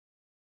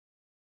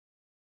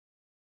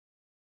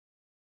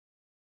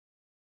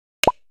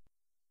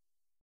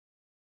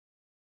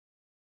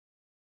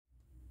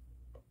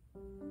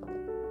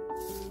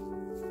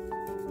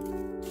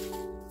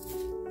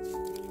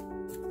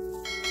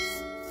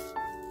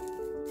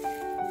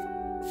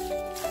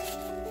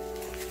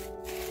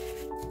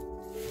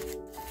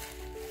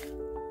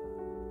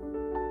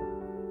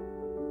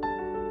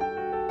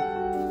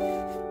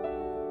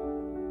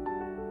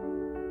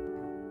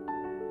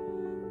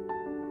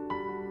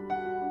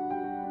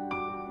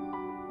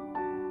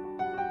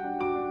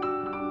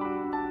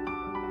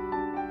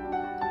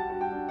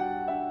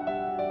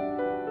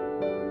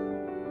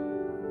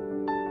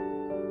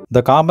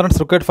The components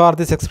required for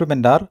this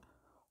experiment are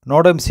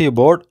Node MCU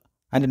board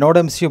and Node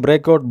MCU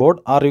breakout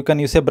board, or you can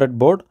use a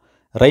breadboard,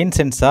 rain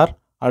sensor,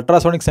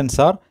 ultrasonic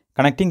sensor,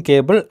 connecting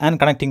cable and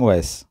connecting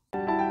wires.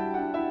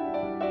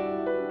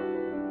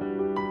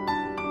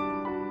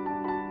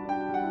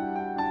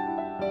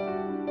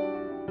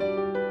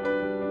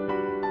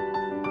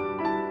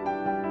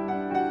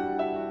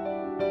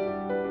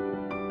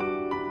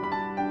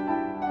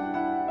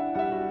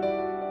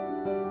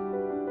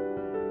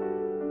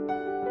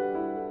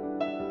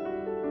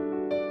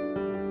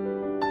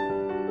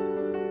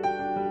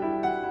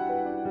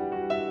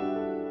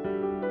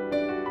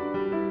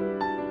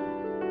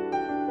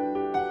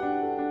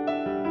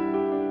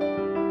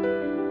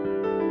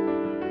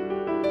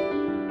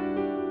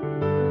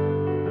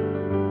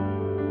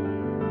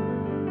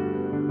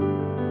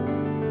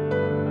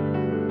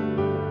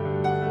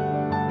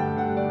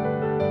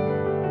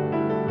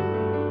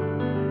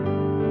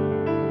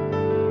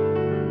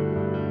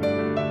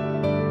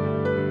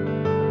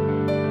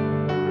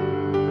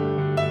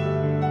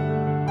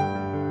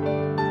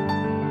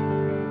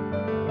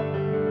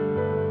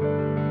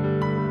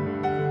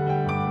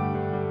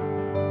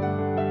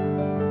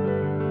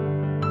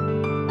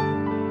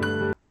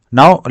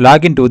 Now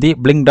log into the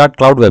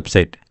blynk.cloud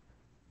website.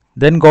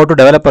 Then go to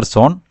developer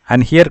zone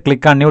and here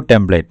click on new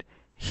template.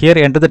 Here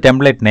enter the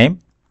template name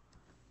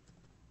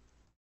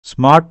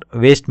Smart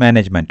Waste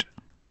Management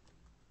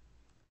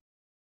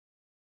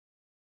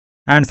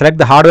and select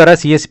the hardware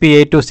as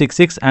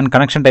ESP8266 and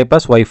connection type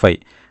as Wi-Fi.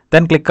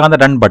 Then click on the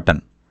done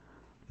button.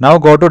 Now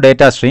go to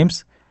data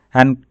streams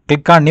and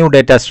click on new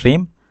data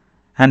stream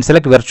and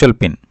select virtual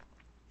pin.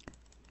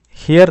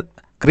 Here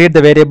create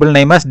the variable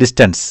name as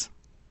distance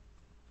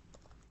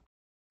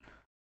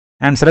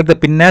and select the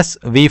pin as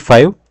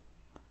V5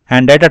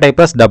 and data type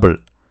as double.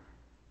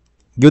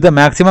 Give the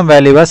maximum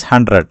value as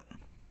 100.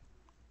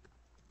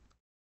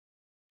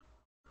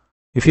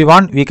 If you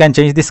want, we can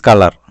change this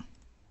color.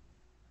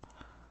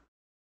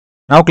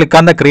 Now click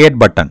on the create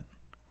button.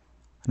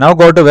 Now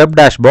go to web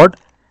dashboard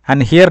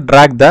and here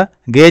drag the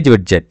gauge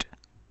widget.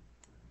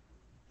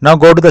 Now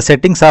go to the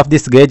settings of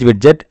this gauge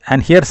widget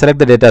and here select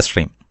the data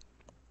stream.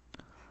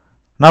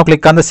 Now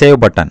click on the save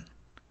button.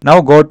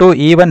 Now go to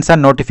events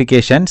and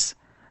notifications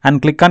and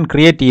click on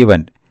create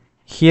event.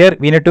 Here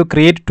we need to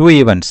create two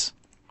events.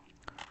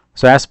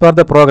 So as per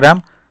the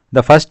program,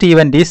 the first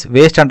event is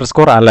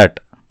waste_alert.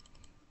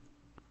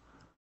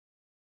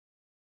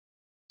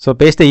 So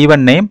paste the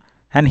event name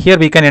and here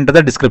we can enter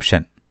the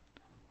description.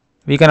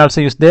 We can also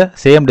use the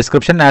same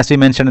description as we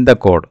mentioned in the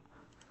code.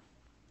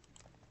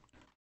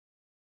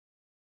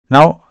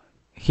 Now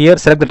here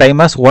select the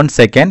time as 1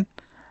 second.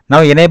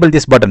 Now enable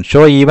this button,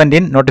 show event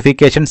in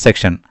notification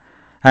section,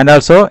 and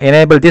also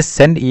enable this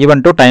send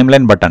event to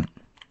timeline button.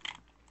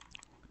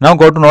 Now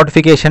go to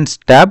notifications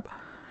tab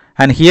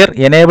and here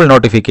enable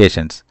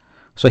notifications.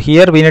 So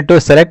here we need to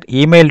select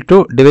email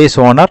to device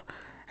owner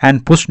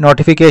and push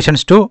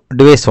notifications to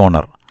device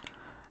owner.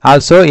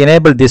 Also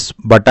enable this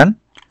button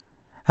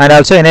and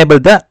also enable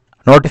the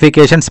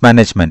notifications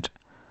management.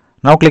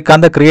 Now click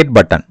on the create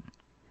button.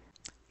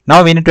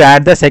 Now we need to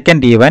add the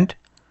second event.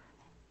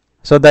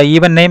 So the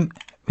event name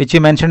which we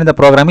mentioned in the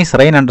program is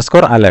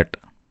rain_alert.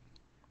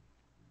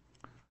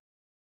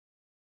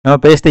 Now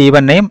paste the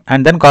event name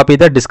and then copy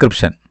the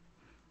description.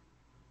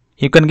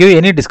 You can give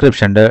any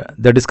description.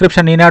 The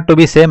description need not to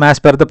be same as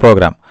per the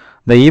program.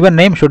 The event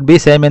name should be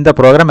same in the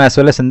program as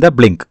well as in the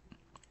Blynk.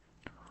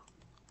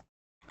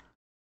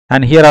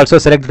 And here also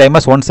select time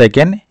as 1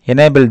 second.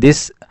 Enable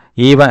this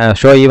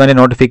show event in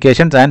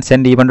notifications and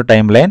send event to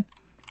timeline.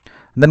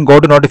 Then go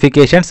to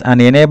notifications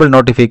and enable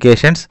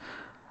notifications.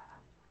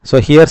 So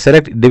here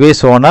select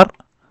device owner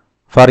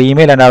for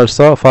email and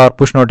also for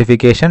push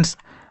notifications,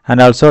 and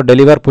also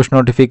deliver push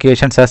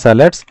notifications as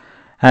alerts,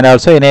 and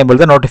also enable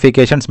the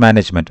notifications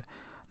management.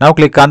 Now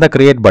click on the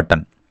create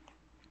button.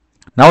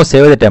 Now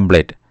save the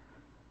template.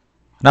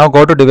 Now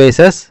go to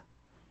devices.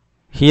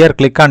 Here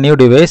click on new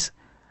device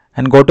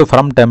and go to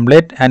from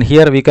template, and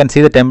here we can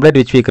see the template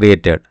which we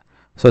created.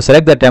 So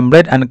select the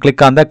template and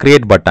click on the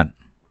create button.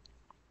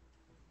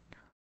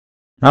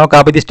 Now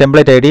copy this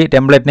template ID,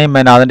 template name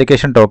and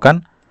authentication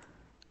token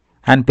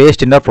and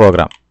paste in the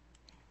program.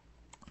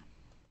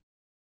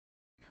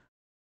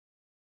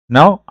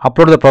 Now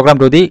upload the program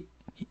to the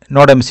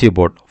Node MCU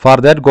board. For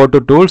that go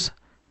to tools,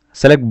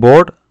 select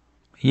board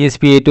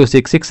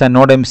ESP8266 and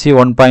Node MCU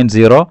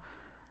 1.0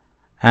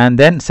 and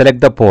then select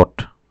the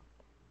port.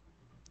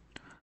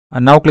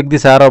 And now click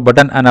this arrow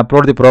button and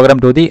upload the program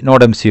to the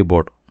Node MCU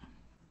board.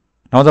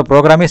 Now the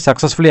program is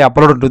successfully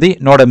uploaded to the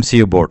Node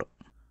MCU board.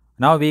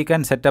 Now we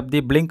can set up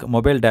the Blynk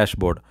mobile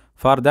dashboard.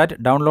 For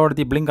that, download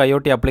the Blynk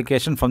IoT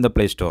application from the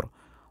Play Store.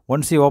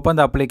 Once you open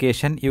the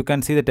application, you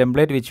can see the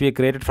template which we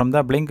created from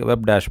the Blynk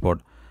web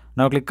dashboard.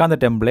 Now click on the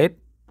template,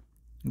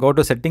 go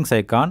to settings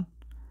icon,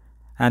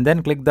 and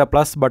then click the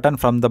plus button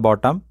from the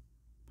bottom.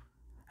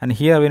 And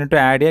here we need to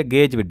add a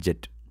gauge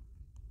widget.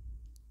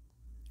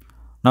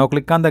 Now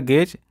click on the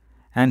gauge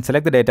and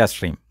select the data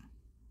stream.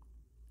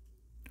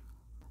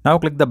 Now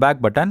click the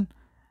back button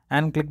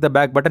and click the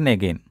back button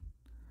again.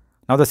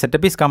 Now the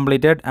setup is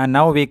completed and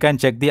now we can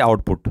check the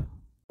output.